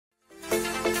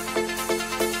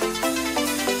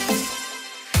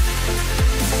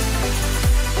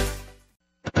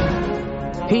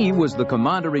He was the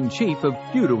commander-in-chief of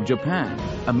feudal Japan,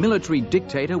 a military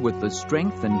dictator with the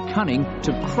strength and cunning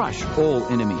to crush all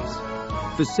enemies.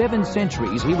 For 7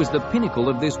 centuries, he was the pinnacle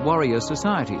of this warrior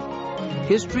society.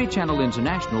 History Channel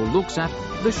International looks at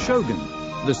the shogun,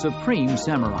 the supreme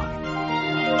samurai.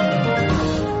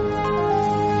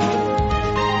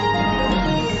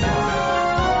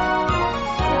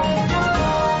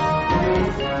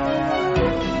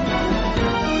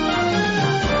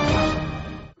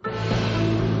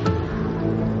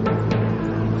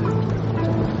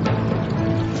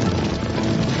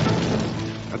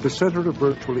 At the center of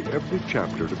virtually every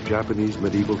chapter of Japanese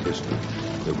medieval history,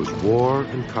 there was war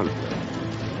and conflict.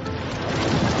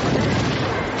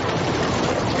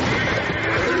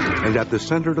 And at the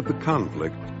center of the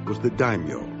conflict was the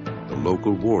daimyo, the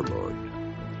local warlord.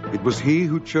 It was he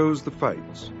who chose the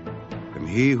fights, and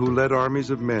he who led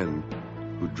armies of men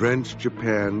who drenched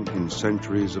Japan in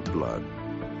centuries of blood.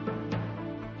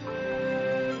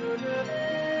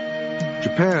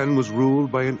 Japan was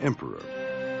ruled by an emperor,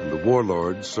 and the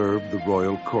warlord served the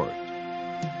royal court.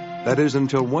 That is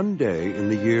until one day in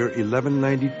the year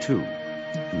 1192,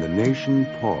 when the nation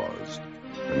paused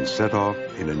and set off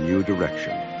in a new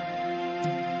direction.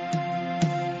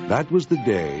 That was the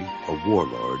day a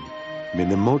warlord,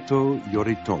 Minamoto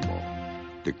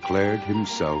Yoritomo, declared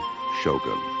himself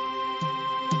shogun.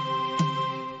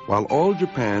 While all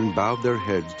Japan bowed their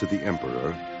heads to the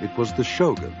emperor, it was the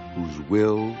shogun whose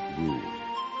will ruled.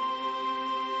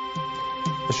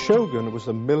 The shogun was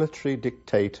the military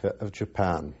dictator of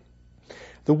Japan.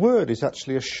 The word is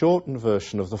actually a shortened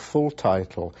version of the full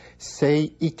title,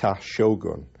 Seita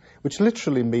Shogun, which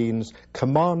literally means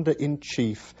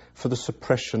commander-in-chief for the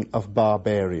suppression of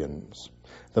barbarians.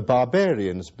 The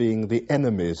barbarians being the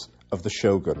enemies of the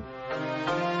shogun.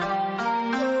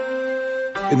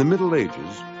 In the Middle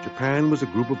Ages, Japan was a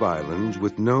group of islands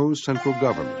with no central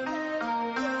government.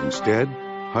 Instead,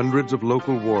 hundreds of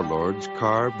local warlords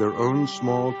carved their own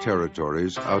small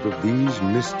territories out of these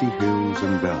misty hills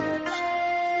and valleys.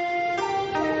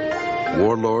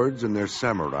 Warlords and their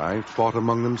samurai fought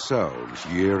among themselves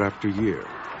year after year,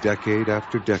 decade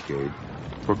after decade,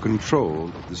 for control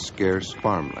of the scarce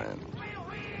farmland.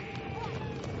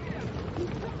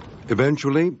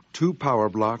 Eventually, 2 power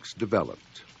blocks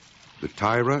developed, the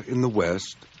Taira in the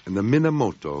west and the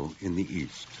Minamoto in the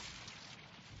east.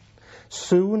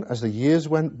 Soon as the years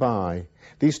went by,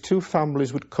 these 2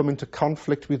 families would come into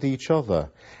conflict with each other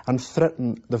and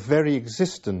threaten the very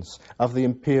existence of the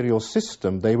imperial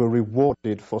system they were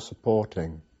rewarded for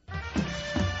supporting.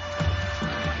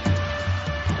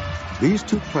 These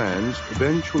 2 clans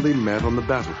eventually met on the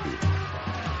battlefield.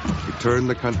 It turned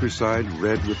the countryside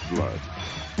red with blood.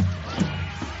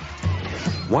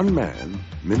 One man,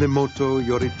 Minamoto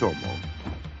Yoritomo,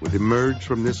 would emerge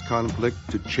from this conflict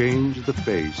to change the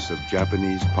face of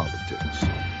Japanese politics.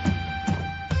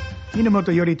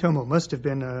 Minamoto Yoritomo must have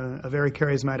been a very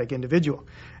charismatic individual.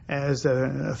 As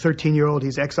a 13-year-old,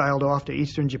 he's exiled off to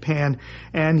eastern Japan,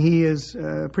 and he is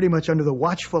pretty much under the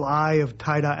watchful eye of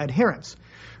Taira adherents.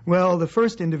 Well, the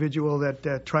first individual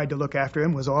that tried to look after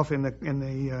him was off in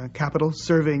the capital,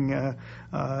 serving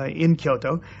in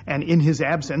Kyoto, and in his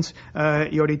absence,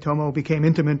 Yoritomo became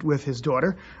intimate with his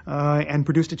daughter and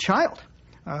produced a child.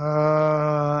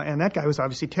 And that guy was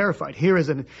obviously terrified. Here is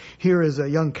a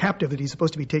young captive that he's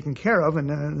supposed to be taken care of,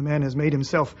 and the man has made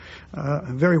himself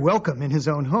very welcome in his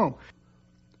own home.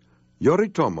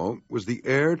 Yoritomo was the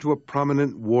heir to a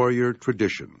prominent warrior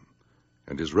tradition,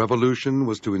 and his revolution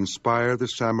was to inspire the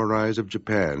samurais of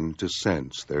Japan to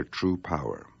sense their true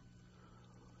power.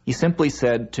 He simply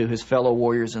said to his fellow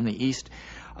warriors in the East,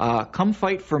 come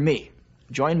fight for me,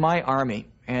 join my army,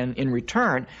 and in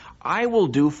return, I will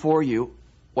do for you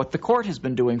what the court has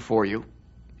been doing for you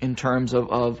in terms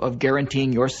of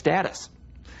guaranteeing your status.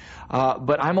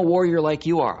 But I'm a warrior like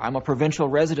you are. I'm a provincial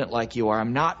resident like you are.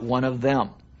 I'm not one of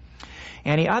them.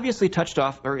 And he obviously touched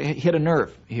off, or hit a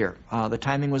nerve here. The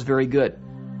timing was very good.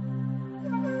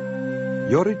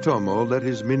 Yoritomo led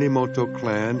his Minamoto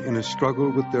clan in a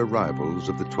struggle with their rivals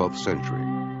of the 12th century,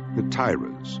 the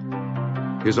Tairas.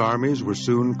 His armies were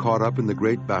soon caught up in the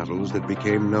great battles that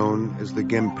became known as the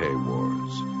Genpei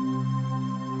Wars.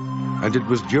 And it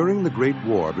was during the Great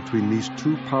War between these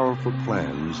 2 powerful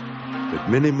clans that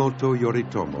Minamoto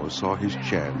Yoritomo saw his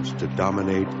chance to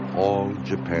dominate all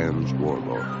Japan's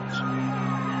warlords.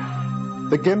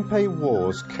 The Genpei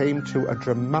Wars came to a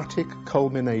dramatic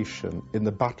culmination in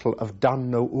the Battle of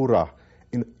Dan-no-ura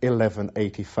in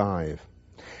 1185.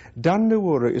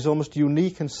 Dan-no-ura is almost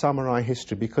unique in samurai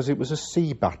history because it was a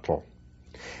sea battle.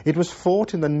 It was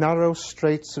fought in the narrow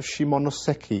straits of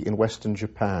Shimonoseki in western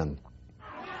Japan.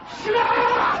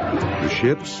 The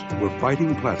ships were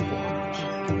fighting platforms,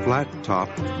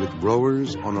 flat-topped with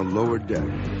rowers on a lower deck.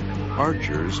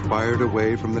 Archers fired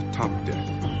away from the top deck.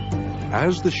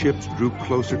 As the ships drew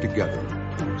closer together,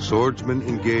 swordsmen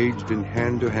engaged in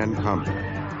hand-to-hand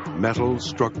combat. Metal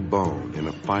struck bone in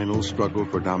a final struggle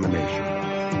for domination.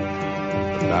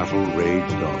 The battle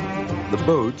raged on. The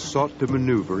boats sought to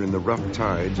maneuver in the rough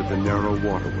tides of the narrow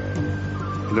waterway.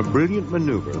 In a brilliant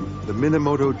maneuver, the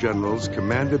Minamoto generals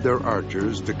commanded their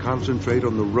archers to concentrate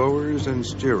on the rowers and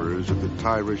steerers of the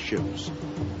Taira ships,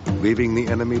 leaving the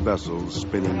enemy vessels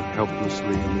spinning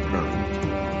helplessly in the current.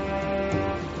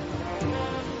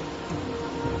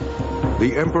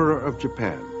 The Emperor of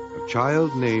Japan, a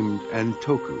child named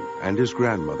Antoku, and his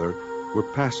grandmother were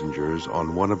passengers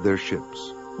on one of their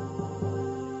ships.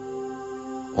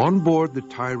 On board the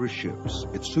Taira ships,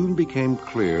 it soon became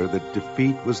clear that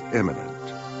defeat was imminent.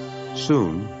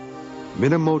 Soon,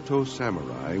 Minamoto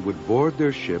samurai would board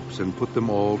their ships and put them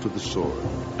all to the sword.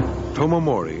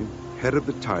 Tomomori, head of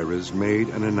the Tairas, made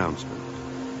an announcement.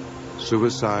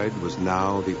 Suicide was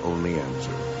now the only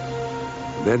answer.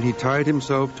 Then he tied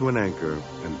himself to an anchor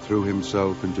and threw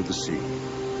himself into the sea.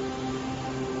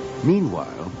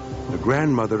 Meanwhile, the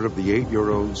grandmother of the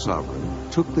 8-year-old sovereign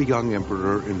took the young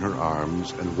emperor in her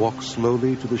arms and walked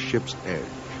slowly to the ship's edge.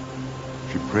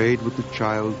 She prayed with the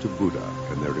child to Buddha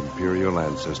and their imperial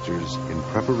ancestors in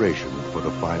preparation for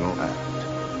the final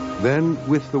act. Then,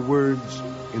 with the words,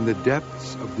 "In the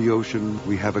depths of the ocean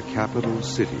we have a capital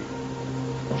city,"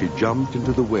 she jumped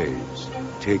into the waves,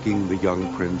 taking the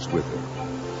young prince with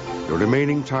her. The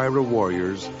remaining Taira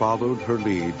warriors followed her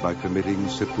lead by committing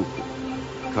seppuku,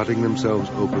 cutting themselves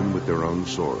open with their own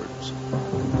swords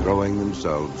and throwing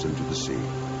themselves into the sea.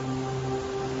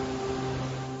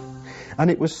 And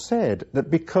it was said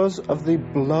that because of the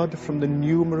blood from the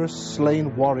numerous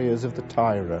slain warriors of the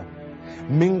Taira,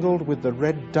 mingled with the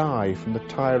red dye from the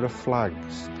Taira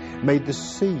flags, made the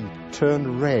sea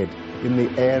turn red in the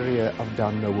area of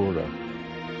Dan Noura.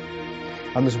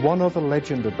 And there's one other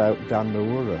legend about Dan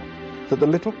Noura, that the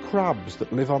little crabs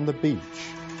that live on the beach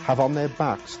have on their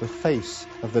backs the face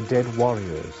of the dead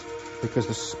warriors, because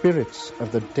the spirits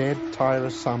of the dead Taira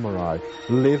samurai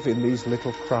live in these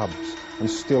little crabs and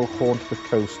still haunt the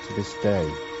coast to this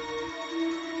day.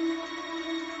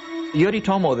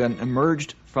 Yoritomo then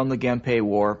emerged from the Genpei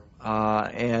War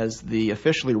as the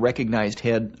officially recognized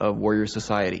head of warrior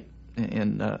society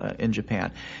in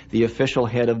Japan, the official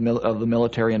head of the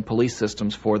military and police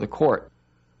systems for the court.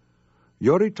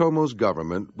 Yoritomo's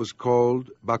government was called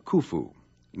Bakufu,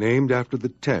 named after the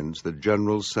tents that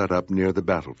generals set up near the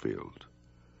battlefield.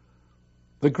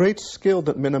 The great skill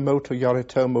that Minamoto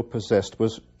Yoritomo possessed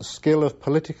was the skill of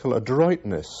political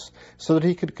adroitness, so that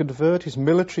he could convert his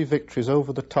military victories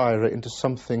over the Taira into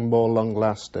something more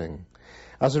long-lasting.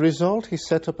 As a result, he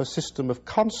set up a system of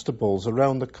constables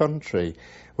around the country,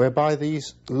 whereby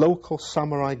these local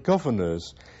samurai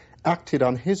governors acted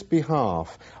on his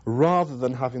behalf, rather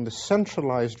than having the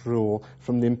centralized rule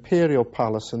from the imperial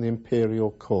palace and the imperial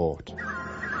court.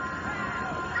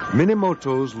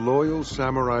 Minamoto's loyal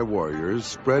samurai warriors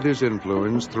spread his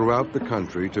influence throughout the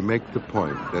country to make the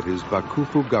point that his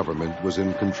Bakufu government was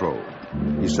in control.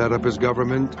 He set up his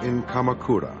government in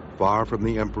Kamakura, far from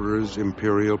the emperor's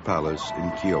imperial palace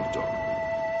in Kyoto.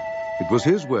 It was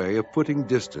his way of putting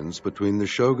distance between the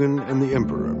shogun and the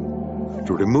emperor,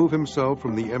 to remove himself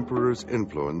from the emperor's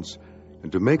influence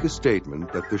and to make a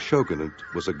statement that the shogunate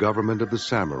was a government of the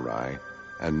samurai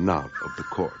and not of the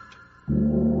court.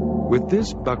 With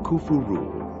this Bakufu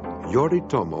rule,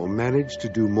 Yoritomo managed to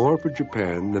do more for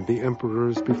Japan than the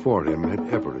emperors before him had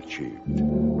ever achieved.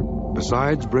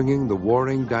 Besides bringing the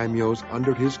warring daimyos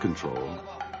under his control,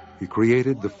 he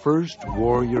created the first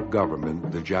warrior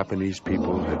government the Japanese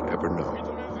people had ever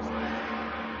known.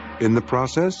 In the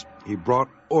process, he brought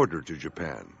order to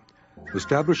Japan,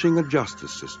 establishing a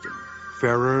justice system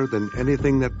fairer than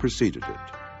anything that preceded it.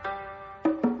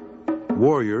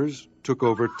 Warriors took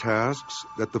over tasks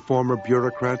that the former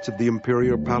bureaucrats of the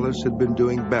imperial palace had been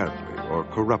doing badly or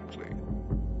corruptly.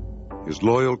 His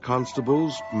loyal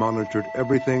constables monitored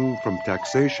everything from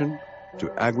taxation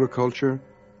to agriculture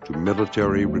to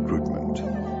military recruitment.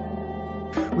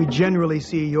 We generally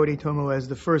see Yoritomo as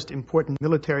the first important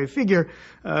military figure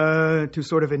to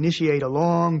sort of initiate a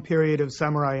long period of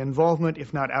samurai involvement,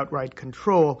 if not outright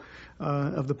control,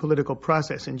 of the political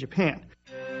process in Japan.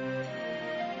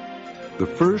 The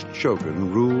first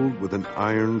shogun ruled with an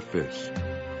iron fist,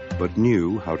 but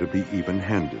knew how to be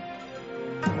even-handed.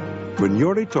 When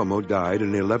Yoritomo died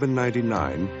in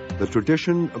 1199, the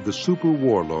tradition of the super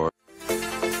warlord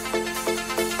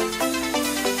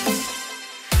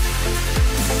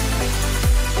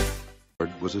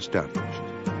was was established.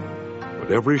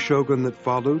 But every shogun that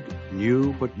followed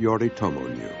knew what Yoritomo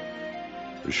knew.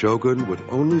 The shogun would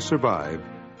only survive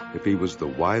if he was the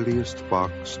wiliest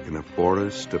fox in a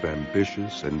forest of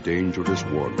ambitious and dangerous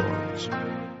warlords.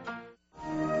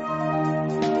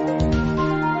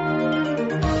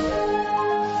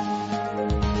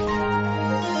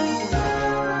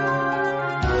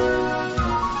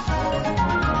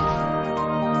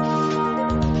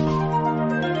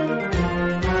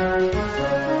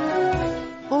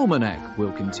 Almanac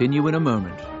will continue in a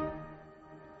moment.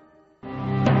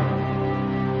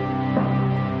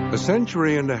 A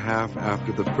century and a half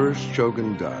after the first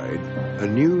shogun died, a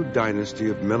new dynasty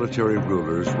of military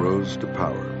rulers rose to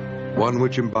power, one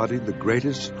which embodied the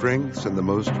greatest strengths and the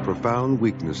most profound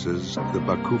weaknesses of the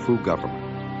Bakufu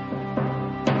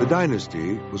government. The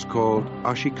dynasty was called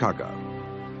Ashikaga,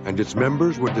 and its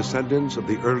members were descendants of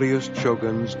the earliest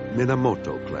shogun's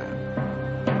Minamoto clan.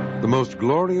 The most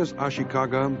glorious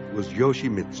Ashikaga was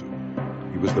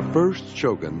Yoshimitsu. He was the first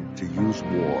shogun to use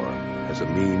war as a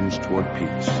means toward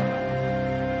peace.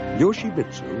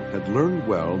 Yoshimitsu had learned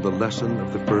well the lesson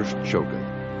of the first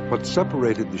shogun. What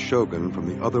separated the shogun from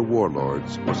the other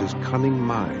warlords was his cunning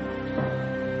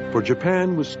mind. For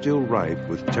Japan was still rife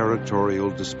with territorial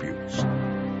disputes.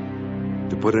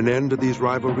 To put an end to these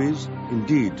rivalries,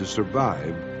 indeed to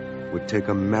survive, would take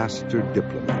a master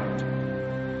diplomat.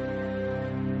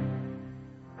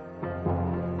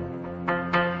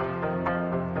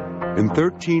 In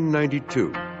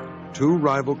 1392, two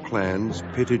rival clans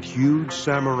pitted huge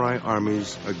samurai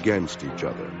armies against each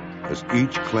other, as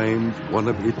each claimed one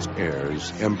of its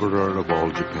heirs emperor of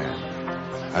all Japan.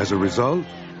 As a result,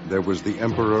 there was the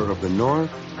emperor of the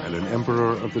north and an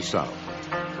emperor of the south.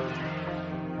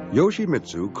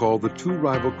 Yoshimitsu called the two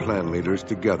rival clan leaders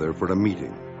together for a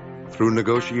meeting. Through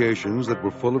negotiations that were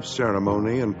full of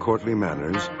ceremony and courtly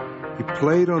manners, he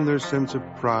played on their sense of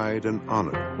pride and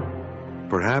honor.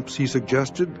 Perhaps he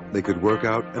suggested they could work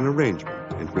out an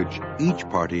arrangement in which each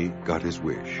party got his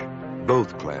wish.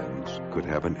 Both clans could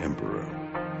have an emperor.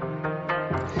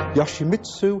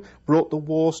 Yoshimitsu brought the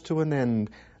wars to an end,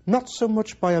 not so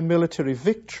much by a military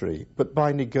victory, but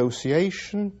by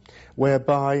negotiation,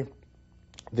 whereby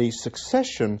the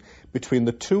succession between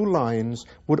the two lines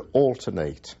would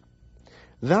alternate.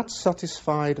 That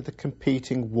satisfied the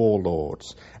competing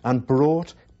warlords and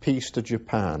brought peace to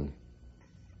Japan.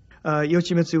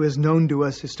 Yoshimitsu is known to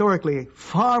us historically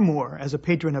far more as a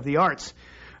patron of the arts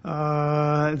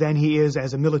than he is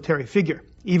as a military figure,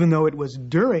 even though it was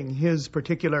during his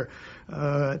particular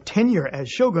tenure as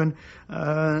shogun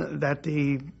that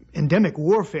the endemic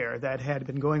warfare that had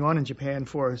been going on in Japan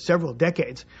for several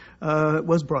decades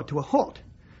was brought to a halt,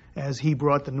 as he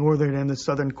brought the northern and the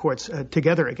southern courts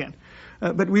together again.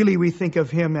 But really, we think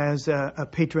of him as a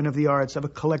patron of the arts, of a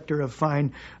collector of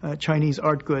fine Chinese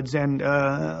art goods and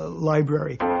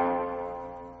library.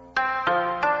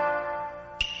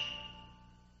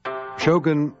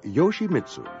 Shogun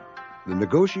Yoshimitsu, the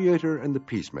negotiator and the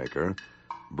peacemaker,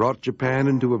 brought Japan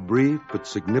into a brief but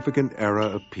significant era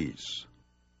of peace.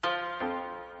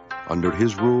 Under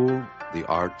his rule, the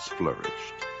arts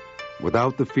flourished.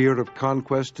 Without the fear of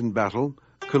conquest and battle,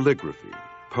 calligraphy,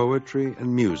 poetry,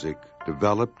 and music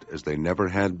developed as they never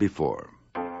had before.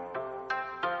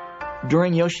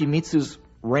 During Yoshimitsu's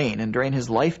reign and during his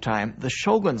lifetime, the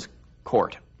shogun's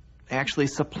court actually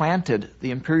supplanted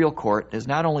the imperial court as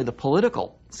not only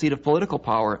the seat of political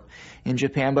power in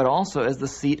Japan, but also as the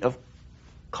seat of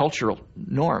cultural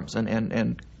norms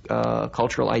and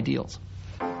cultural ideals.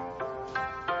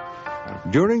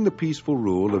 During the peaceful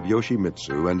rule of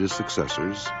Yoshimitsu and his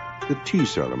successors, the tea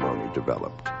ceremony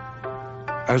developed.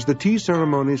 As the tea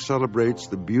ceremony celebrates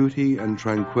the beauty and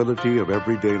tranquility of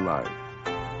everyday life,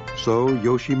 so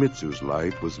Yoshimitsu's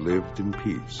life was lived in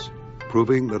peace,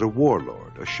 proving that a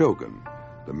warlord, a shogun,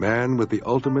 the man with the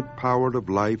ultimate power of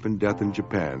life and death in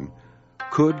Japan,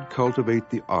 could cultivate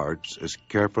the arts as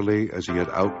carefully as he had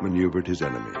outmaneuvered his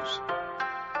enemies.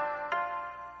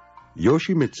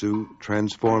 Yoshimitsu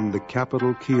transformed the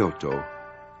capital Kyoto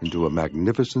into a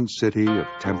magnificent city of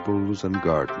temples and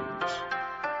gardens.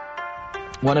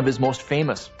 One of his most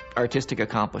famous artistic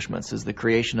accomplishments is the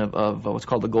creation of what's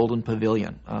called the Golden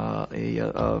Pavilion,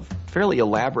 a fairly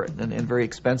elaborate and very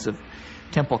expensive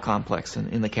temple complex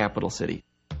in the capital city.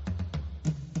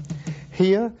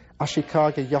 Here,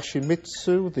 Ashikaga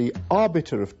Yoshimitsu, the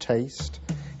arbiter of taste,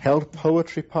 held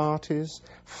poetry parties,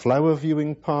 flower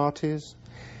viewing parties,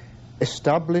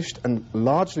 established and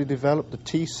largely developed the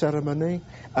tea ceremony,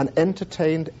 and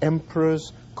entertained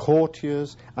emperors,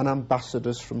 courtiers, and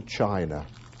ambassadors from China.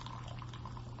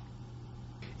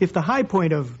 If the high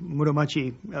point of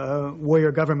Muromachi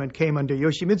warrior government came under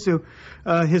Yoshimitsu,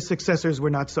 his successors were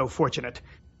not so fortunate.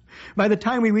 By the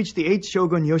time we reached the 8th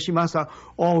shogun Yoshimasa,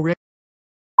 already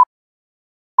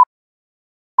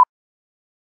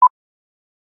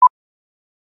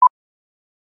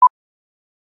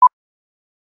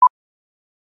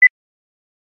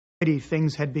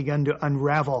things had begun to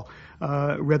unravel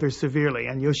rather severely,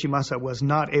 and Yoshimasa was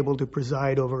not able to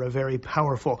preside over a very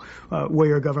powerful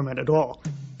warrior government at all.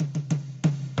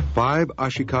 5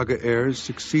 Ashikaga heirs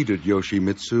succeeded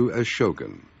Yoshimitsu as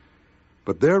shogun,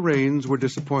 but their reigns were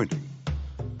disappointing.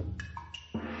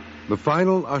 The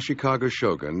final Ashikaga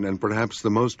shogun, and perhaps the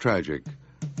most tragic,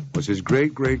 was his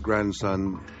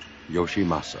great-great-grandson,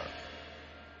 Yoshimasa.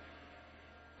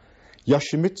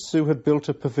 Yoshimitsu had built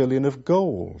a pavilion of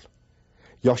gold.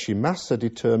 Yoshimasa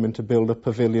determined to build a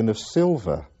pavilion of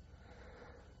silver.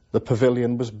 The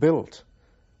pavilion was built,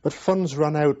 but funds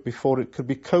ran out before it could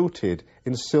be coated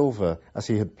in silver as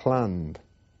he had planned.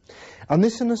 And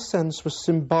this, in a sense, was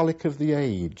symbolic of the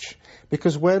age,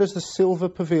 because whereas the silver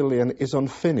pavilion is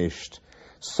unfinished,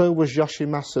 so was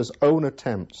Yoshimasa's own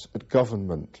attempts at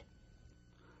government.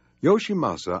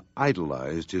 Yoshimasa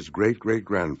idolized his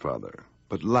great-great-grandfather,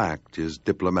 but lacked his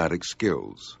diplomatic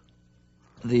skills.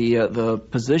 The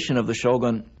position of the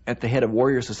shogun at the head of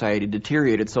warrior society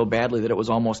deteriorated so badly that it was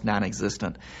almost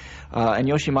non-existent. And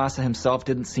Yoshimasa himself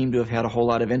didn't seem to have had a whole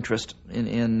lot of interest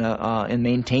in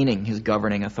maintaining his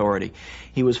governing authority.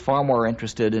 He was far more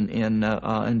interested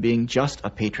in being just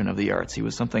a patron of the arts. He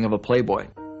was something of a playboy.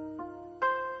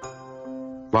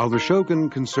 While the shogun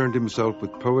concerned himself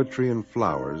with poetry and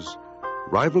flowers,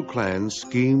 rival clans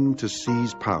schemed to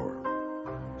seize power.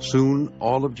 Soon,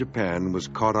 all of Japan was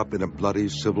caught up in a bloody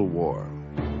civil war.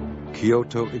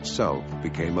 Kyoto itself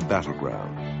became a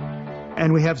battleground.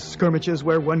 And we have skirmishes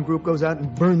where one group goes out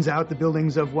and burns out the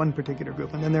buildings of one particular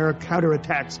group, and then there are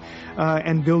counterattacks,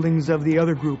 and buildings of the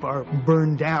other group are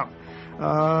burned down.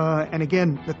 And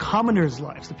again, the commoners'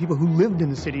 lives, the people who lived in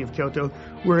the city of Kyoto,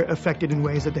 were affected in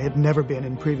ways that they had never been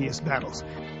in previous battles.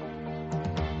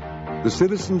 The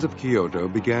citizens of Kyoto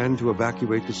began to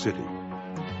evacuate the city.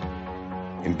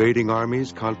 Invading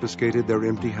armies confiscated their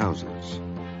empty houses.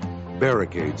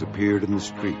 Barricades appeared in the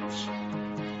streets.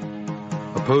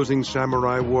 Opposing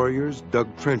samurai warriors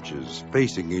dug trenches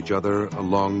facing each other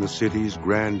along the city's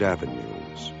grand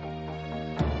avenues.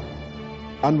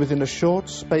 And within a short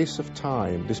space of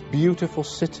time, this beautiful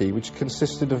city, which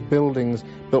consisted of buildings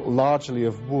built largely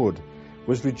of wood,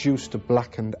 was reduced to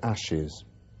blackened ashes.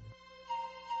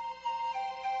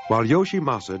 While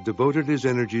Yoshimasa devoted his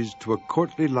energies to a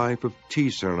courtly life of tea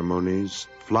ceremonies,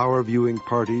 flower viewing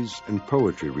parties, and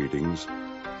poetry readings,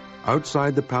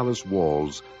 outside the palace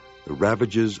walls, the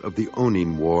ravages of the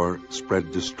Onin War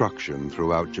spread destruction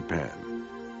throughout Japan.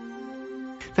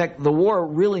 In fact, the war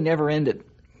really never ended.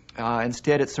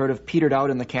 Instead, it sort of petered out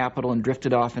in the capital and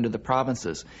drifted off into the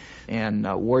provinces. And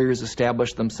warriors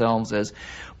established themselves as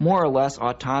more or less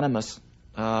autonomous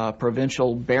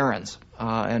provincial barons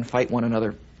and fight one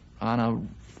another on a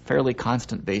fairly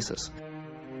constant basis.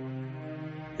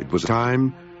 It was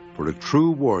time for a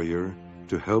true warrior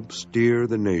to help steer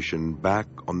the nation back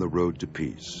on the road to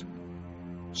peace.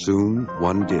 Soon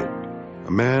one did, a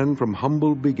man from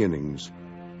humble beginnings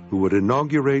who would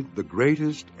inaugurate the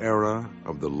greatest era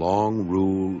of the long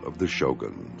rule of the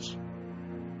shoguns.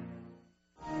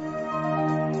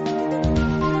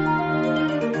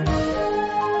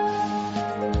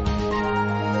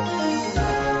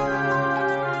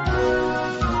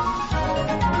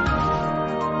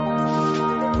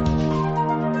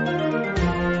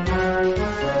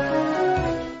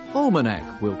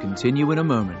 Almanac will continue in a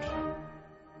moment.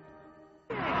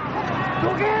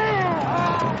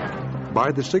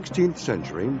 By the 16th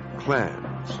century,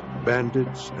 clans,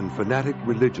 bandits, and fanatic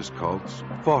religious cults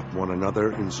fought one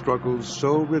another in struggles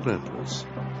so relentless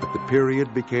that the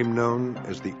period became known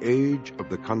as the Age of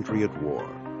the Country at War.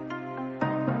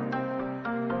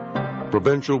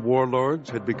 Provincial warlords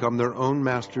had become their own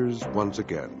masters once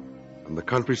again, and the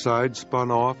countryside spun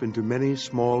off into many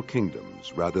small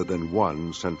kingdoms rather than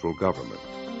one central government.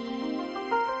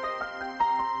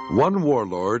 One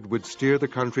warlord would steer the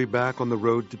country back on the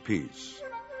road to peace.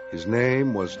 His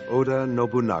name was Oda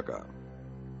Nobunaga.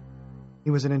 He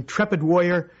was an intrepid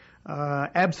warrior,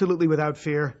 absolutely without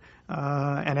fear,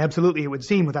 and absolutely, it would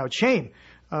seem, without shame.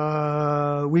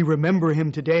 We remember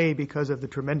him today because of the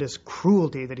tremendous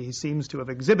cruelty that he seems to have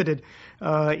exhibited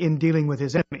in dealing with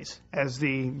his enemies. As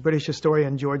the British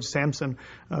historian George Sampson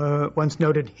once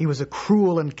noted, he was a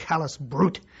cruel and callous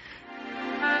brute.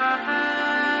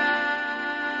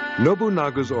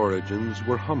 Nobunaga's origins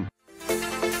were humble.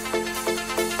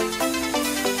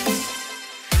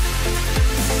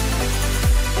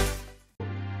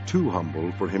 too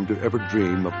humble for him to ever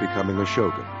dream of becoming a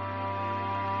shogun.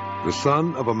 The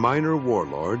son of a minor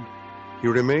warlord, he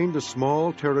remained a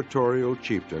small territorial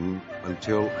chieftain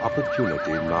until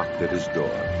opportunity knocked at his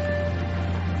door.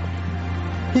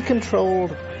 He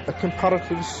controlled a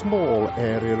comparatively small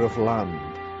area of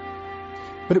land,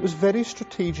 but it was very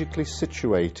strategically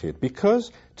situated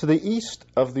because to the east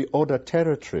of the Oda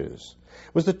territories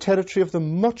was the territory of the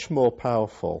much more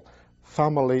powerful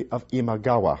family of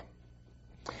Imagawa.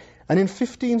 And in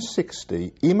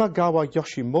 1560, Imagawa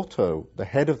Yoshimoto, the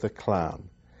head of the clan,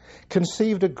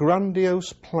 conceived a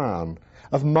grandiose plan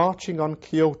of marching on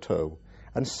Kyoto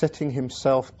and setting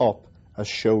himself up as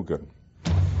shogun.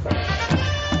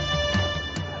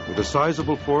 With a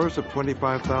sizable force of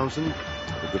 25,000,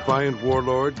 the defiant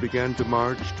warlord began to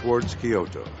march towards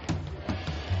Kyoto.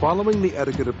 Following the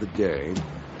etiquette of the day,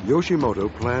 Yoshimoto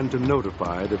planned to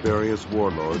notify the various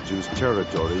warlords whose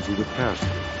territories he would pass through.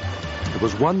 There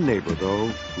was one neighbor, though,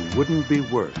 who wouldn't be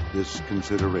worth this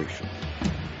consideration.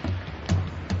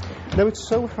 Now, it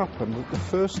so happened that the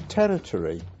first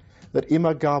territory that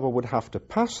Imagawa would have to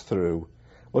pass through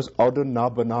was Oda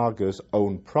Nobunaga's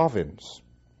own province.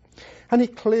 And he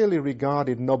clearly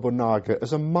regarded Nobunaga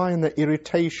as a minor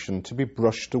irritation to be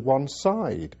brushed to one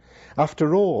side.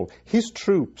 After all, his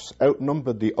troops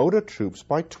outnumbered the Oda troops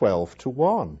by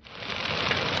 12-1.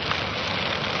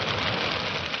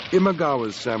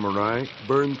 Imagawa's samurai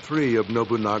burned 3 of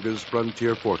Nobunaga's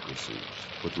frontier fortresses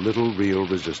with little real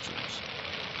resistance.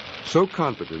 So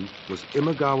confident was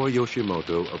Imagawa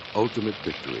Yoshimoto of ultimate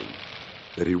victory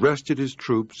that he rested his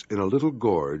troops in a little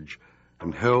gorge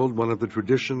and held one of the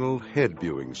traditional head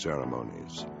viewing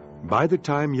ceremonies. By the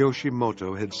time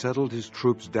Yoshimoto had settled his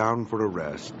troops down for a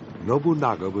rest,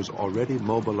 Nobunaga was already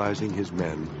mobilizing his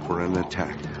men for an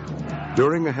attack.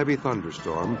 During a heavy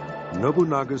thunderstorm,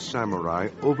 Nobunaga's samurai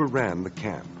overran the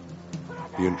camp.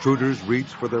 The intruders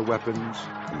reached for their weapons,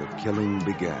 and the killing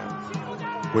began.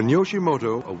 When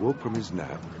Yoshimoto awoke from his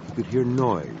nap, he could hear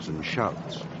noise and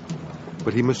shouts,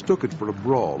 but he mistook it for a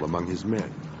brawl among his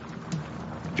men.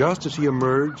 Just as he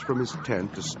emerged from his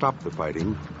tent to stop the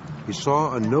fighting, he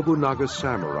saw a Nobunaga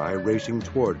samurai racing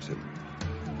towards him.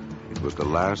 It was the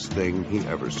last thing he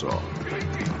ever saw.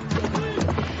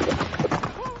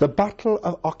 The Battle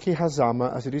of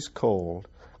Okihazama, as it is called,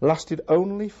 lasted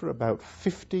only for about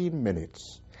 15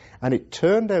 minutes, and it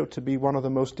turned out to be one of the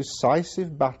most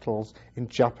decisive battles in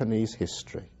Japanese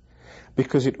history,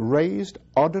 because it raised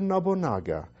Oda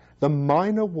Nobunaga, the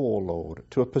minor warlord,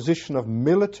 to a position of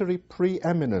military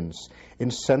preeminence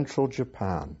in central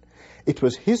Japan. It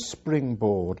was his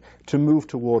springboard to move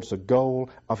towards a goal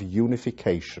of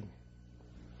unification.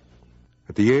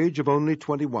 At the age of only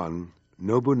 21,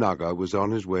 Nobunaga was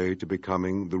on his way to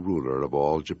becoming the ruler of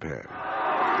all Japan.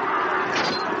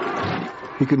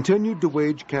 He continued to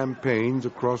wage campaigns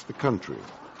across the country.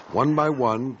 One by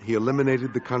one, he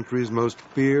eliminated the country's most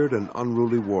feared and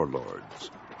unruly warlords.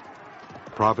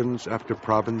 Province after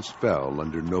province fell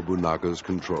under Nobunaga's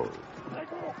control.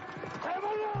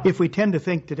 If we tend to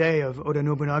think today of Oda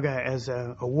Nobunaga as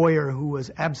a warrior who was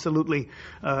absolutely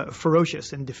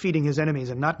ferocious in defeating his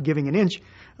enemies and not giving an inch,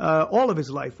 all of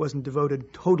his life wasn't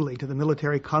devoted totally to the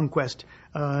military conquest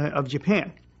of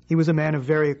Japan. He was a man of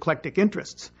very eclectic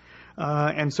interests.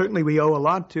 And certainly we owe a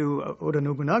lot to Oda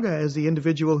Nobunaga as the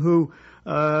individual who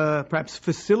perhaps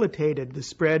facilitated the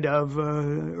spread of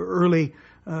early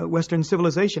Western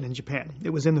civilization in Japan.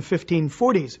 It was in the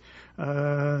 1540s,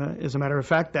 as a matter of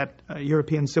fact, that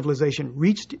European civilization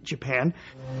reached Japan.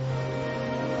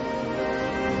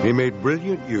 He made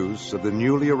brilliant use of the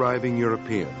newly arriving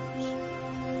Europeans.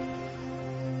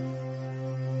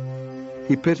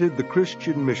 He pitted the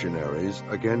Christian missionaries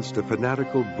against a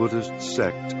fanatical Buddhist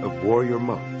sect of warrior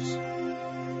monks.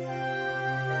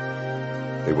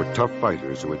 They were tough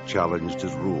fighters who had challenged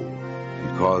his rule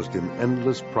and caused him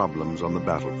endless problems on the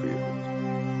battlefield.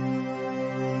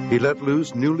 He let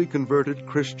loose newly converted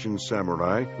Christian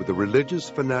samurai with a religious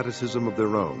fanaticism of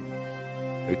their own.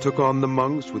 They took on the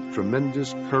monks with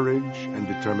tremendous courage and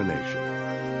determination.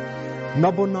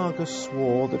 Nobunaga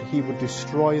swore that he would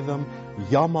destroy them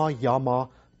yama yama,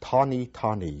 tani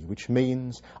tani, which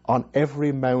means on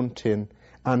every mountain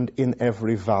and in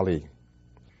every valley.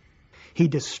 He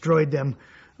destroyed them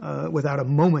without a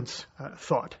moment's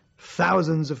thought.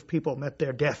 Thousands of people met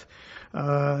their death.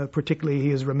 Particularly,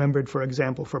 he is remembered, for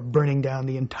example, for burning down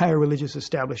the entire religious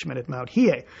establishment at Mount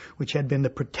Hiei, which had been the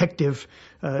protective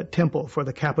temple for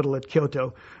the capital at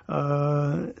Kyoto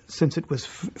since it was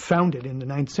founded in the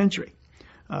 9th century.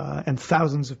 And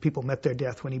thousands of people met their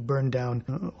death when he burned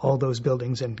down all those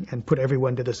buildings and put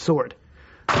everyone to the sword.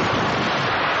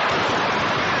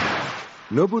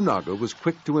 Nobunaga was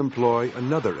quick to employ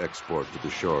another export to the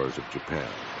shores of Japan: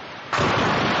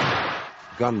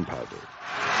 gunpowder.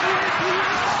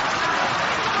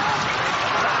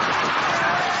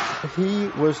 He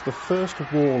was the first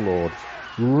warlord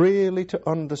really to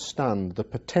understand the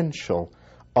potential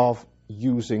of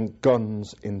using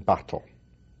guns in battle.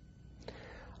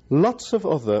 Lots of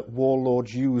other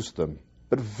warlords used them,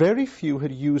 but very few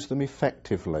had used them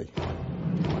effectively.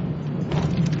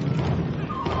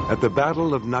 At the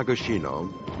Battle of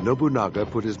Nagashino, Nobunaga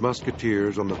put his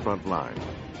musketeers on the front line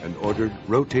and ordered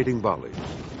rotating volleys.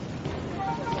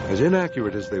 As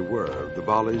inaccurate as they were, the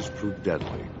volleys proved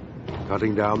deadly,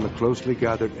 cutting down the closely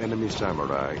gathered enemy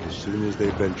samurai as soon as they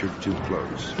ventured too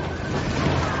close.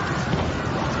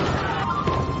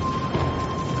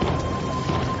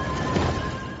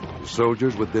 The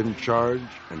soldiers would then charge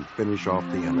and finish off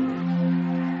the enemy.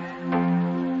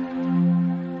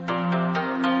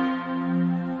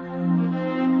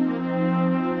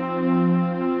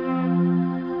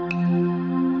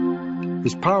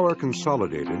 His power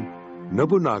consolidated,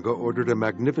 Nobunaga ordered a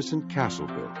magnificent castle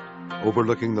built,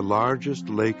 overlooking the largest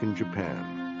lake in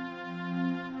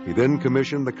Japan. He then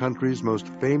commissioned the country's most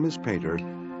famous painter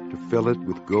to fill it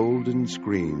with golden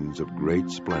screens of great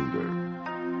splendor.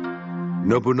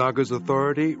 Nobunaga's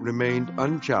authority remained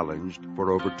unchallenged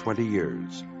for over 20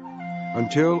 years,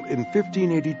 until in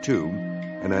 1582,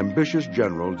 an ambitious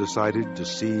general decided to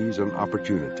seize an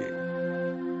opportunity.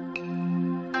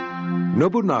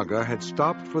 Nobunaga had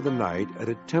stopped for the night at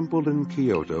a temple in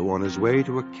Kyoto on his way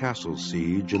to a castle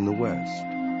siege in the west.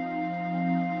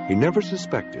 He never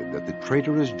suspected that the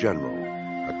traitorous general,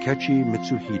 Akechi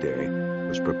Mitsuhide,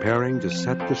 was preparing to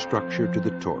set the structure to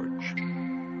the torch.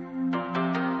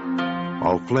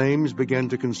 While flames began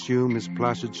to consume his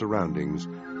placid surroundings,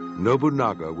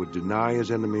 Nobunaga would deny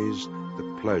his enemies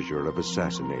the pleasure of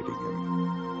assassinating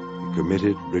him. He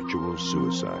committed ritual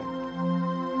suicide.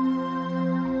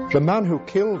 The man who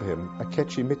killed him,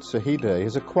 Akechi Mitsuhide,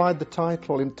 has acquired the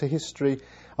title into history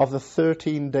of the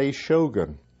 13-day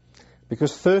shogun,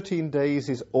 because 13 days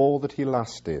is all that he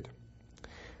lasted.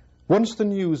 Once the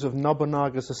news of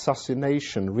Nobunaga's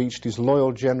assassination reached his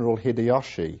loyal general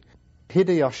Hideyoshi,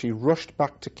 Hideyoshi rushed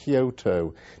back to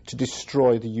Kyoto to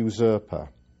destroy the usurper.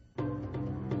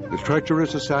 The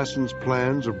treacherous assassin's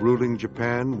plans of ruling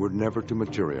Japan were never to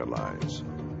materialize.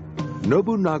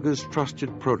 Nobunaga's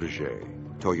trusted protege,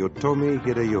 Toyotomi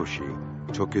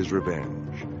Hideyoshi, took his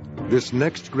revenge. This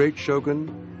next great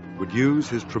shogun would use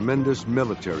his tremendous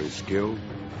military skill,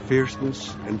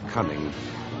 fierceness, and cunning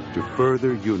to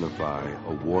further unify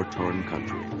a war-torn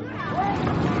country.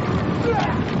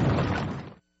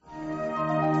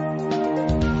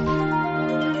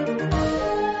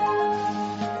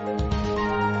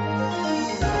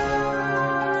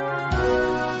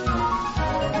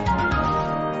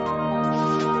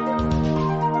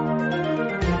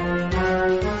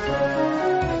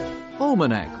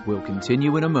 Almanac will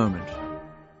continue in a moment.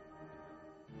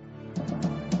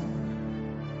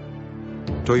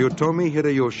 Toyotomi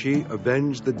Hideyoshi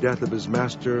avenged the death of his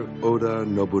master, Oda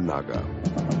Nobunaga.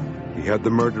 He had the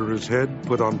murderer's head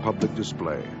put on public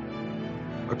display.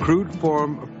 A crude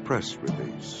form of press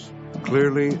release,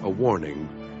 clearly a warning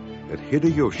that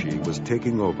Hideyoshi was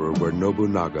taking over where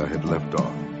Nobunaga had left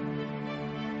off.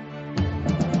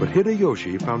 But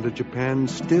Hideyoshi found a Japan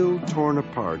still torn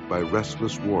apart by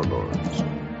restless warlords.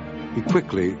 He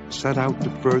quickly set out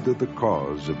to further the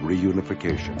cause of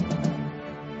reunification.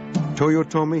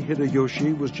 Toyotomi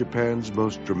Hideyoshi was Japan's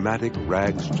most dramatic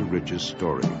rags-to-riches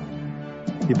story.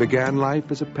 He began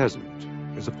life as a peasant,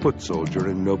 as a foot soldier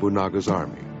in Nobunaga's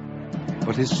army.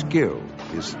 But his skill,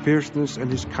 his fierceness,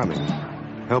 and his cunning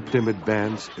helped him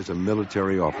advance as a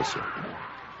military officer.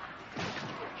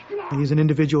 He's an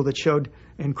individual that showed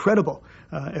incredible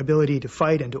ability to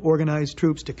fight and to organize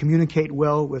troops, to communicate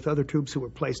well with other troops who were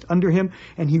placed under him,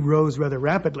 and he rose rather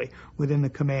rapidly within the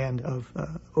command of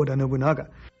Oda Nobunaga.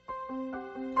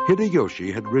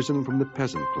 Hideyoshi had risen from the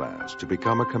peasant class to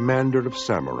become a commander of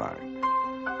samurai.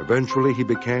 Eventually, he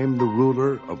became the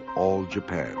ruler of all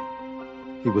Japan.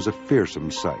 He was a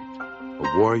fearsome sight,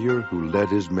 a warrior who led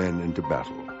his men into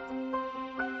battle.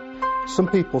 Some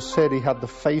people said he had the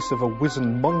face of a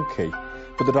wizened monkey,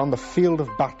 but that on the field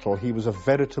of battle he was a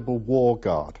veritable war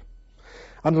god.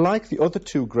 And like the other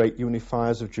two great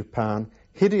unifiers of Japan,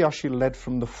 Hideyoshi led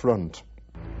from the front.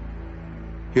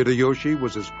 Hideyoshi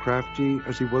was as crafty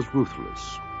as he was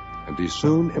ruthless, and he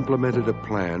soon implemented a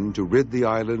plan to rid the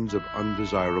islands of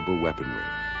undesirable weaponry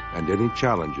and any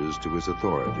challenges to his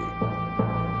authority.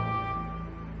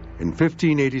 In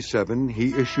 1587,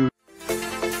 he issued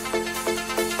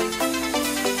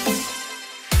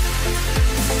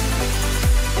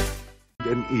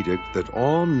edict that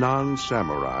all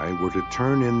non-samurai were to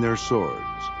turn in their swords.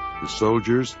 The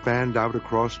soldiers fanned out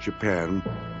across Japan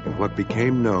in what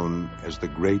became known as the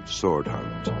Great Sword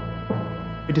Hunt.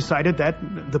 He decided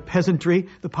that the peasantry,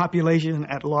 the population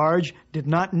at large, did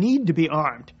not need to be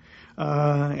armed.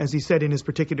 As he said in his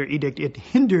particular edict, it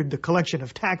hindered the collection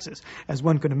of taxes, as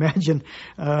one could imagine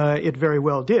it very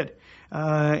well did.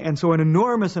 And so an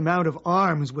enormous amount of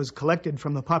arms was collected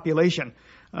from the population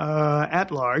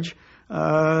at large.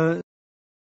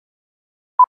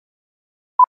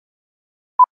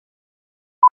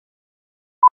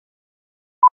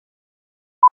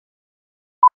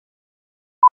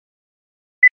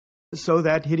 So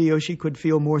that Hideyoshi could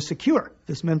feel more secure.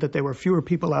 This meant that there were fewer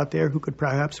people out there who could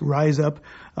perhaps rise up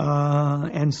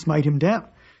and smite him down.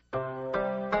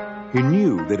 He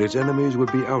knew that his enemies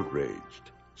would be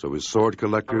outraged, so his sword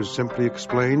collectors simply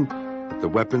explained that the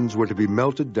weapons were to be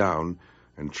melted down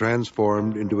and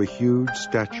transformed into a huge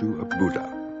statue of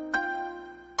Buddha.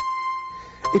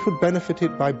 It would benefit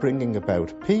it by bringing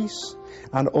about peace,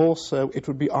 and also it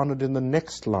would be honored in the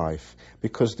next life,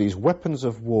 because these weapons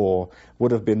of war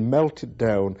would have been melted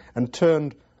down and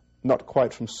turned not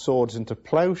quite from swords into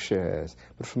plowshares,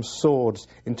 but from swords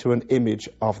into an image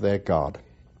of their god.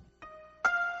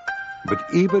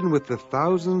 But even with the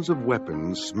thousands of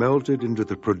weapons smelted into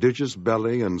the prodigious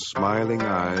belly and smiling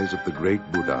eyes of the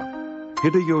great Buddha,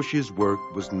 Hideyoshi's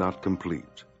work was not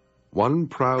complete. One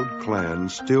proud clan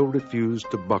still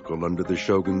refused to buckle under the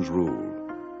shogun's rule.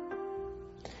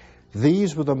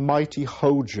 These were the mighty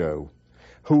Hōjō,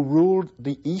 who ruled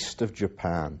the east of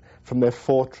Japan from their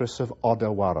fortress of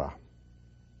Odawara.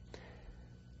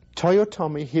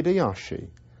 Toyotomi Hideyoshi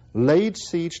laid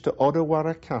siege to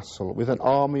Odawara Castle with an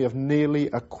army of nearly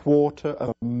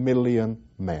 250,000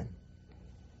 men.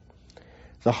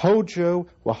 The Hōjō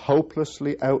were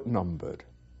hopelessly outnumbered,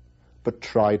 but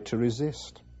tried to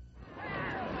resist.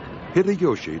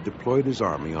 Hideyoshi deployed his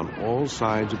army on all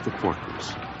sides of the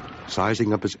fortress.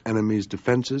 Sizing up his enemy's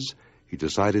defenses, he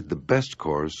decided the best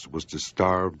course was to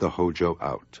starve the Hōjō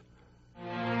out.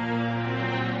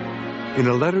 In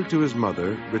a letter to his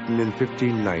mother, written in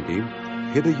 1590,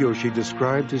 Hideyoshi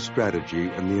described his strategy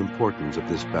and the importance of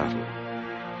this battle.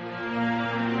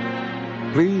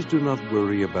 Please do not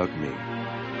worry about me.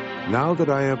 Now that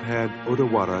I have had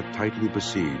Odawara tightly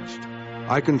besieged,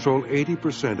 I control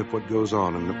 80% of what goes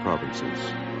on in the provinces.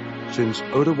 Since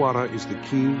Odawara is the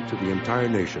key to the entire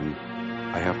nation,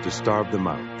 I have to starve them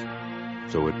out,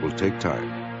 so it will take time.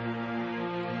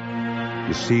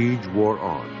 The siege wore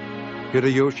on.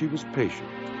 Hideyoshi was patient.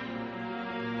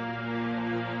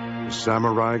 The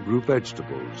samurai grew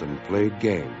vegetables and played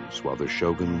games while the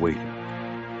shogun waited.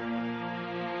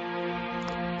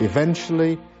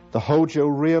 Eventually, the Hōjō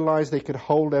realized they could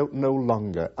hold out no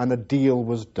longer, and a deal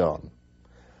was done.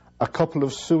 A couple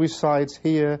of suicides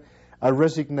here, a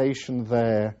resignation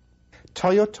there.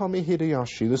 Toyotomi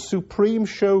Hideyoshi, the supreme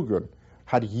shogun,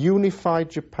 had unified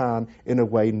Japan in a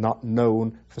way not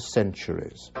known for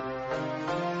centuries.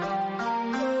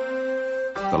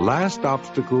 The last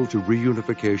obstacle to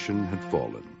reunification had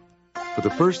fallen. For the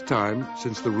first time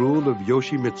since the rule of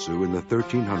Yoshimitsu in the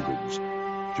 1300s,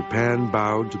 Japan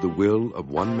bowed to the will of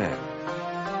one man,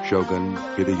 Shogun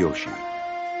Hideyoshi.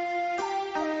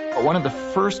 One of the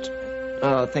first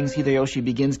things Hideyoshi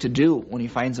begins to do when he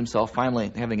finds himself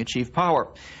finally having achieved power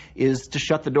is to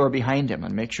shut the door behind him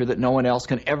and make sure that no one else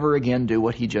can ever again do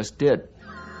what he just did.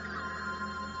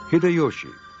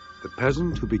 Hideyoshi, the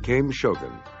peasant who became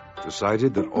shogun,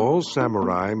 decided that all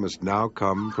samurai must now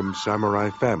come from samurai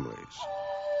families.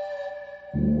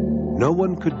 No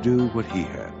one could do what he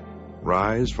had,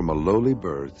 rise from a lowly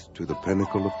birth to the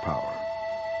pinnacle of power.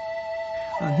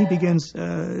 He begins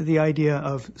the idea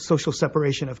of social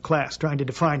separation of class, trying to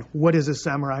define what is a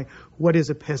samurai, what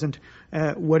is a peasant,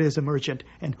 what is a merchant,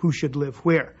 and who should live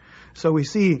where. So we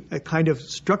see a kind of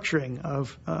structuring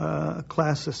of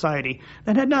class society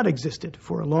that had not existed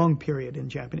for a long period in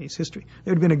Japanese history.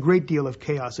 There had been a great deal of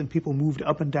chaos, and people moved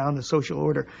up and down the social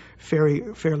order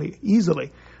fairly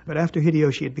easily. But after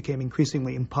Hideyoshi, it became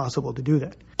increasingly impossible to do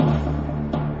that.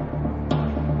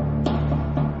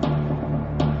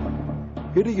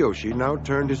 Hideyoshi now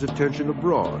turned his attention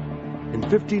abroad. In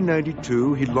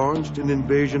 1592, he launched an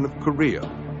invasion of Korea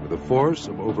with a force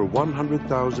of over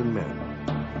 100,000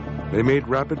 men. They made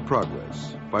rapid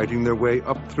progress, fighting their way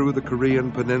up through the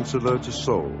Korean peninsula to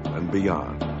Seoul and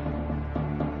beyond.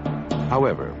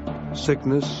 However,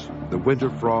 sickness, the winter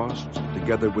frost,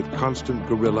 together with constant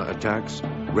guerrilla attacks,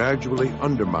 gradually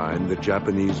undermined the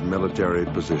Japanese military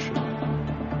position.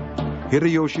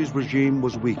 Hideyoshi's regime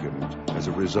was weakened as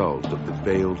a result of the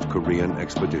failed Korean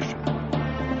expedition.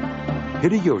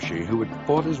 Hideyoshi, who had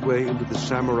fought his way into the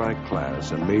samurai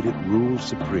class and made it rule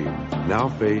supreme, now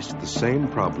faced the same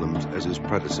problems as his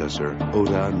predecessor,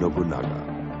 Oda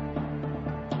Nobunaga.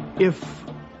 If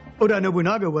Oda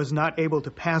Nobunaga was not able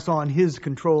to pass on his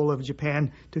control of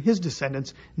Japan to his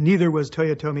descendants, neither was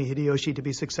Toyotomi Hideyoshi to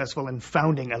be successful in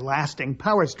founding a lasting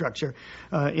power structure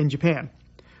in Japan.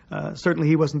 Certainly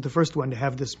he wasn't the first one to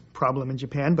have this problem in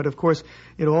Japan, but of course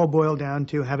it all boiled down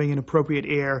to having an appropriate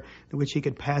heir which he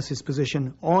could pass his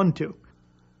position on to.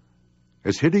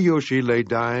 As Hideyoshi lay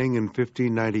dying in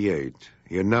 1598,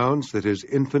 he announced that his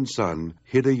infant son,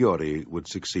 Hideyori, would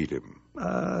succeed him.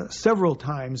 Several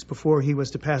times before he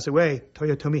was to pass away,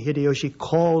 Toyotomi Hideyoshi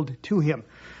called to him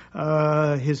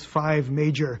his 5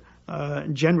 major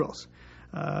generals,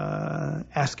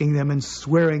 asking them and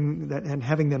swearing that, and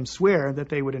having them swear that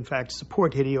they would in fact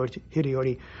support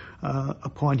Hideyori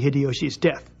upon Hideyoshi's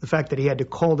death. The fact that he had to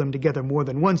call them together more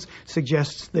than once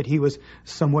suggests that he was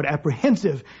somewhat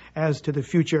apprehensive as to the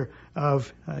future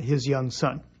of his young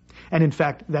son. And in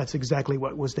fact, that's exactly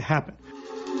what was to happen.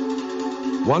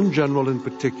 One general in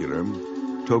particular,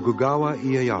 Tokugawa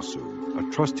Ieyasu,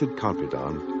 a trusted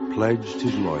confidant, pledged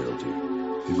his loyalty.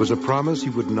 It was a promise he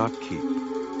would not keep.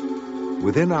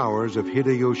 Within hours of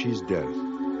Hideyoshi's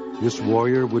death, this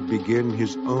warrior would begin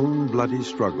his own bloody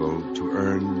struggle to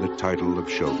earn the title of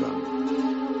shogun.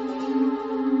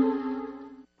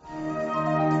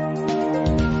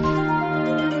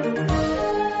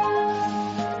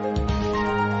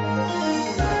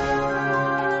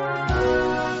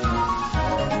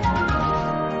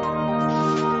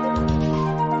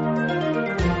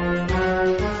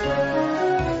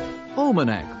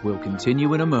 Almanac will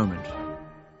continue in a moment.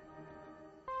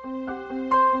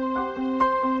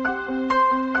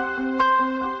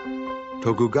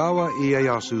 Tokugawa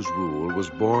Ieyasu's rule was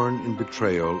born in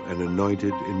betrayal and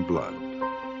anointed in blood.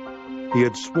 He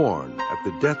had sworn at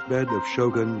the deathbed of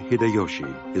Shogun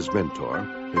Hideyoshi, his mentor,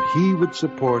 that he would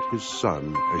support his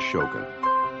son as shogun.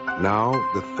 Now,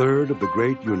 the third of the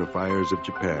great unifiers of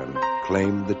Japan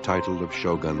claimed the title of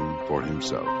shogun for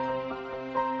himself.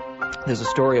 There's a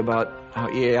story about how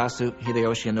Ieyasu,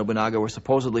 Hideyoshi, and Nobunaga were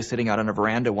supposedly sitting out on a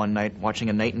veranda one night watching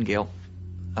a nightingale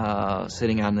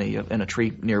sitting in a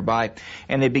tree nearby,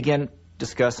 and they began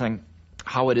discussing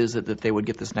how it is that they would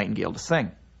get this nightingale to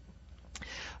sing.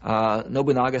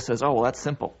 Nobunaga says, "Oh, well, that's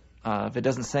simple. If it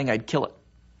doesn't sing, I'd kill it."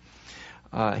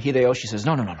 Hideyoshi says,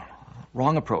 No,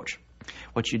 wrong approach.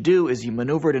 What you do is you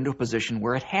maneuver it into a position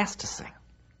where it has to sing.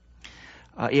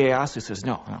 Ieyasu says,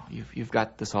 no, you've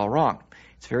got this all wrong.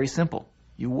 It's very simple.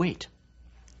 You wait.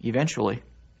 Eventually,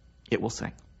 it will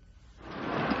sing.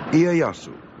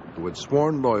 Ieyasu, who had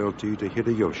sworn loyalty to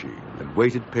Hideyoshi, had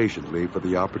waited patiently for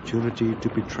the opportunity to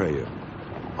betray him.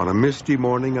 On a misty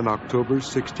morning in October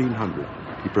 1600,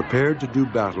 he prepared to do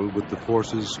battle with the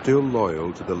forces still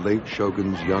loyal to the late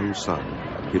shogun's young son,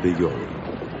 Hideyori.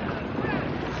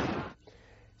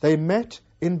 They met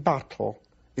in battle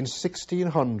in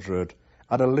 1600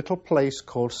 at a little place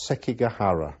called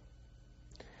Sekigahara.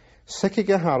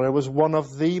 Sekigahara was one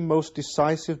of the most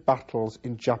decisive battles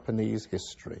in Japanese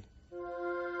history.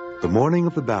 The morning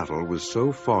of the battle was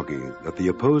so foggy that the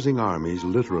opposing armies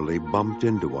literally bumped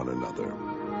into one another.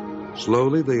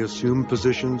 Slowly they assumed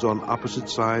positions on opposite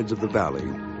sides of the valley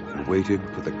and waited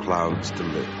for the clouds to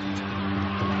lift.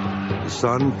 The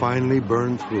sun finally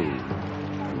burned through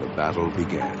and the battle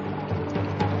began.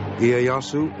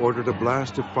 Ieyasu ordered a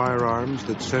blast of firearms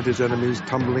that sent his enemies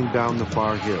tumbling down the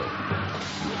far hill.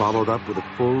 He followed up with a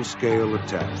full-scale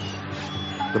attack.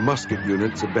 The musket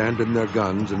units abandoned their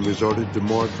guns and resorted to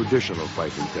more traditional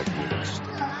fighting techniques,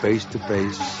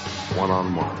 face-to-face,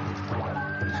 one-on-one.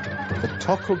 The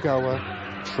Tokugawa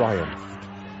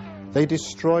triumphed. They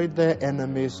destroyed their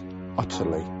enemies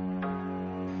utterly.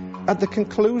 At the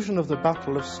conclusion of the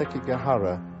Battle of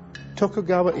Sekigahara,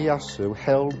 Tokugawa Ieyasu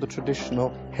held the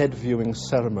traditional head-viewing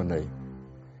ceremony.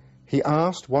 He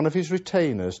asked one of his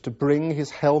retainers to bring his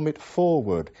helmet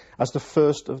forward as the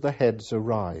first of the heads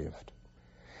arrived.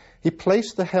 He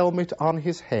placed the helmet on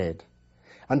his head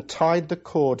and tied the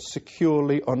cord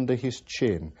securely under his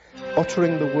chin,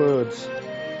 uttering the words,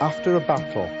 "After a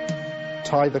battle,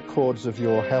 tie the cords of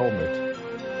your helmet,"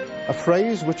 a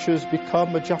phrase which has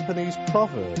become a Japanese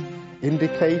proverb,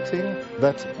 indicating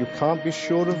that you can't be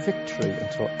sure of victory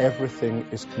until everything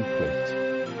is complete.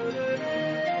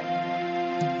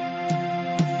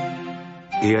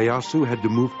 Ieyasu had to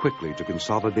move quickly to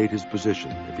consolidate his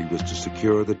position if he was to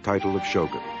secure the title of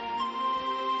shogun.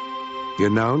 He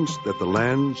announced that the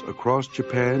lands across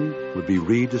Japan would be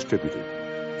redistributed.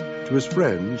 To his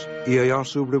friends,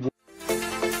 Ieyasu rewarded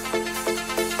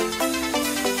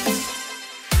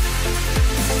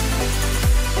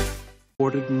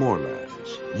unsupported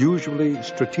moorlands, usually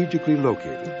strategically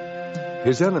located.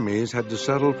 His enemies had to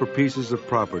settle for pieces of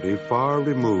property far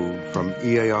removed from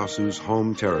Ieyasu's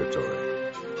home territory.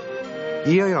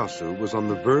 Ieyasu was on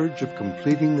the verge of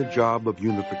completing the job of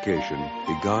unification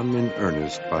begun in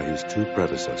earnest by his two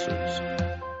predecessors.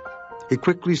 He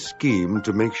quickly schemed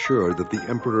to make sure that the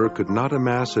emperor could not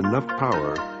amass enough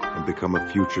power and become a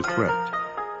future threat.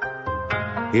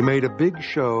 He made a big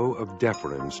show of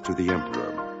deference to the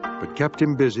emperor, but kept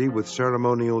him busy with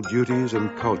ceremonial duties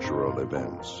and cultural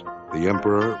events. The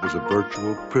emperor was a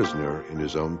virtual prisoner in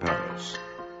his own palace.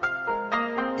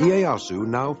 Ieyasu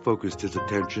now focused his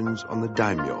attentions on the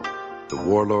daimyo, the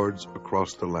warlords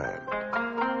across the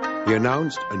land. He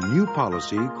announced a new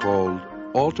policy called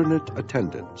alternate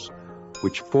attendance,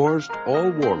 which forced all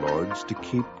warlords to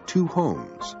keep two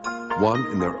homes, one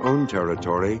in their own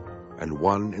territory and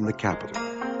one in the capital.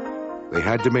 They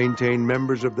had to maintain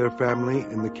members of their family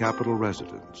in the capital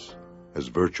residence as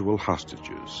virtual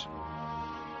hostages.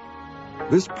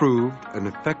 This proved an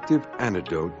effective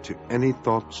antidote to any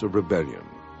thoughts of rebellion.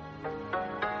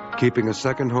 Keeping a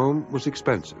second home was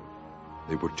expensive.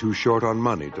 They were too short on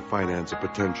money to finance a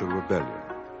potential rebellion.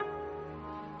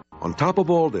 On top of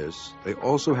all this, they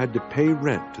also had to pay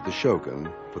rent to the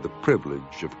shogun for the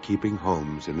privilege of keeping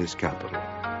homes in his capital.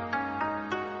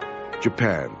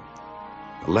 Japan,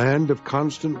 a land of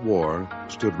constant war,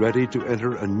 stood ready to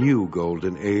enter a new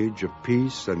golden age of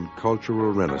peace and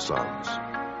cultural renaissance.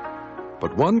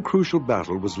 But one crucial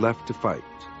battle was left to fight.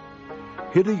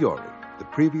 Hideyori, the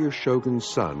previous shogun's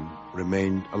son,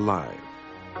 remained alive.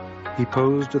 He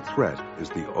posed a threat as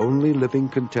the only living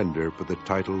contender for the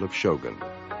title of shogun.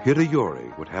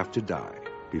 Hideyori would have to die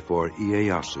before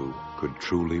Ieyasu could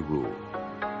truly rule.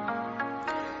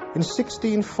 In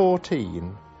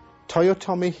 1614,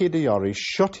 Toyotomi Hideyori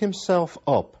shut himself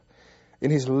up in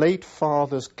his late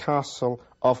father's castle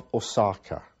of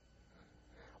Osaka.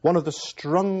 One of the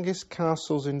strongest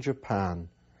castles in Japan,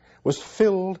 was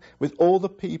filled with all the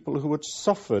people who had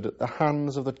suffered at the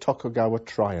hands of the Tokugawa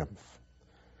triumph.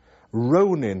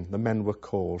 Ronin, the men were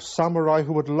called, samurai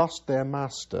who had lost their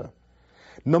master,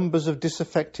 numbers of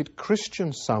disaffected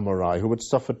Christian samurai who had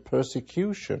suffered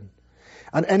persecution,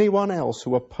 and anyone else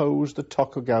who opposed the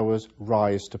Tokugawa's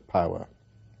rise to power.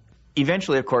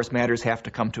 Eventually, of course, matters have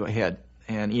to come to a head,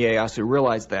 and Ieyasu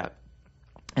realized that.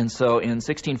 And so in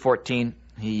 1614,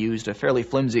 he used a fairly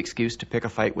flimsy excuse to pick a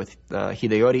fight with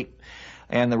Hideyori,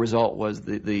 and the result was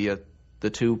the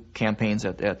two campaigns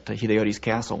at Hideyori's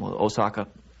castle, Osaka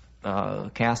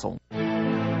Castle.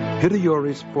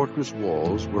 Hideyori's fortress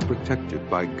walls were protected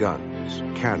by guns,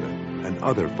 cannon, and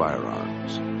other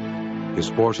firearms. His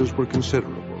forces were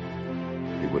considerable.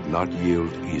 He would not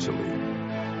yield easily.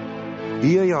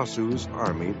 Ieyasu's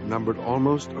army numbered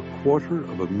almost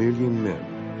 250,000 men,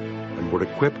 and were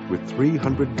equipped with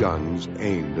 300 guns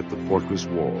aimed at the fortress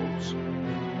walls.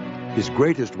 His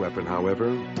greatest weapon,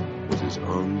 however, was his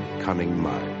own cunning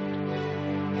mind.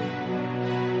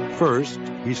 First,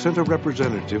 he sent a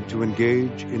representative to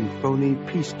engage in phony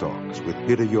peace talks with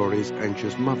Hideyori's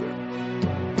anxious mother.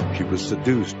 She was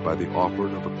seduced by the offer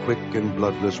of a quick and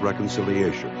bloodless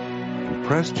reconciliation and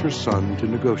pressed her son to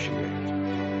negotiate.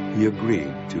 He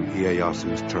agreed to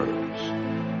Ieyasu's terms.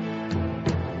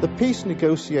 The peace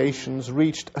negotiations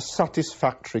reached a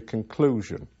satisfactory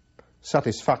conclusion,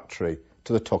 satisfactory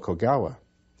to the Tokugawa,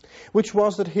 which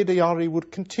was that Hideyori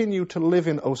would continue to live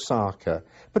in Osaka,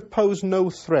 but pose no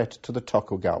threat to the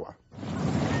Tokugawa.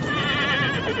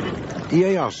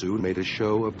 Ieyasu made a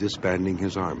show of disbanding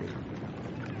his army.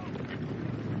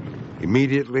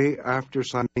 Immediately after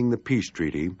signing the peace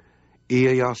treaty,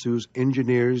 Ieyasu's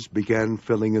engineers began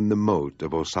filling in the moat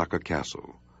of Osaka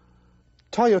Castle.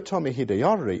 Toyotomi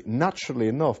Hideyori, naturally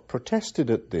enough, protested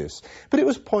at this, but it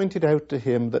was pointed out to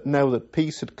him that now that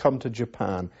peace had come to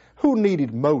Japan, who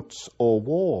needed moats or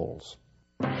walls?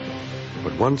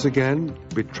 But once again,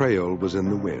 betrayal was in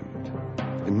the wind.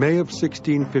 In May of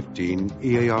 1615,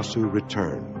 Ieyasu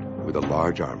returned with a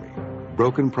large army.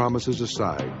 Broken promises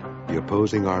aside, the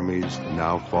opposing armies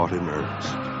now fought in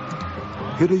earnest.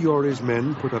 Hideyori's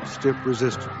men put up stiff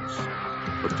resistance,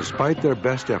 but despite their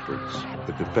best efforts,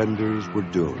 the defenders were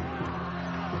doomed.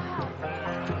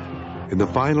 In the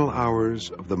final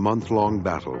hours of the month-long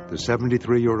battle, the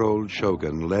 73-year-old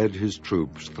shogun led his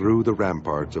troops through the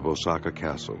ramparts of Osaka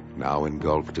Castle, now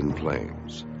engulfed in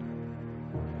flames.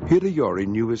 Hideyori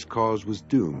knew his cause was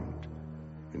doomed.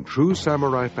 In true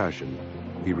samurai fashion,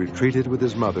 he retreated with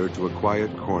his mother to a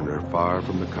quiet corner far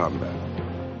from the combat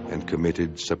and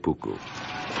committed seppuku.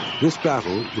 This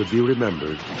battle would be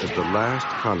remembered as the last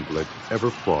conflict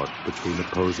ever fought between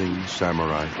opposing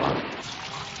samurai armies.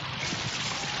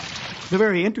 The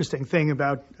very interesting thing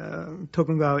about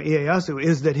Tokugawa Ieyasu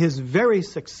is that his very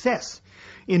success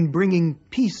in bringing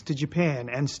peace to Japan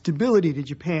and stability to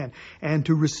Japan and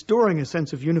to restoring a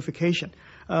sense of unification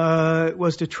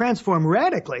was to transform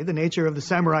radically the nature of the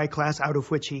samurai class out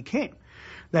of which he came.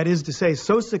 That is to say,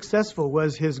 so successful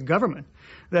was his government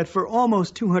that for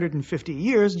almost 250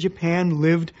 years, Japan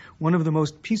lived one of the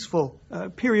most peaceful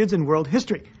periods in world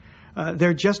history.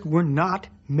 There just were not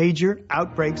major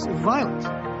outbreaks of violence.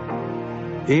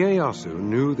 Ieyasu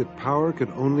knew that power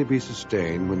could only be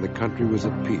sustained when the country was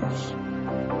at peace.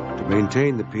 To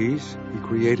maintain the peace, he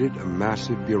created a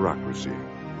massive bureaucracy,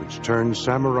 which turned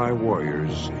samurai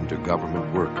warriors into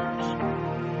government workers.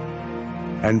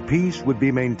 And peace would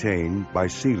be maintained by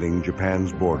sealing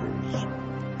Japan's borders.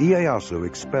 Ieyasu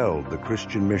expelled the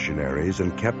Christian missionaries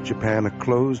and kept Japan a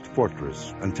closed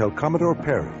fortress until Commodore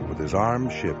Perry, with his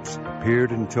armed ships,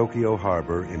 appeared in Tokyo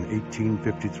harbor in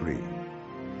 1853.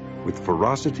 With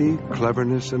ferocity,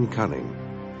 cleverness, and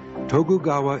cunning,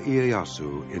 Tokugawa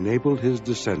Ieyasu enabled his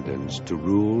descendants to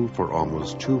rule for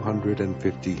almost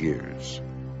 250 years.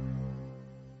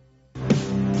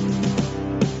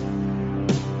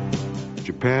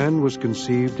 Japan was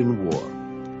conceived in war,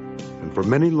 and for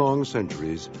many long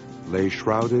centuries lay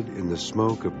shrouded in the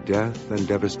smoke of death and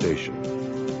devastation.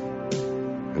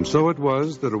 And so it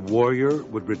was that a warrior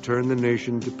would return the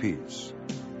nation to peace.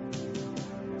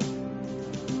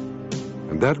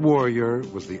 And that warrior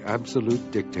was the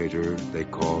absolute dictator they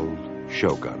called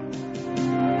Shogun.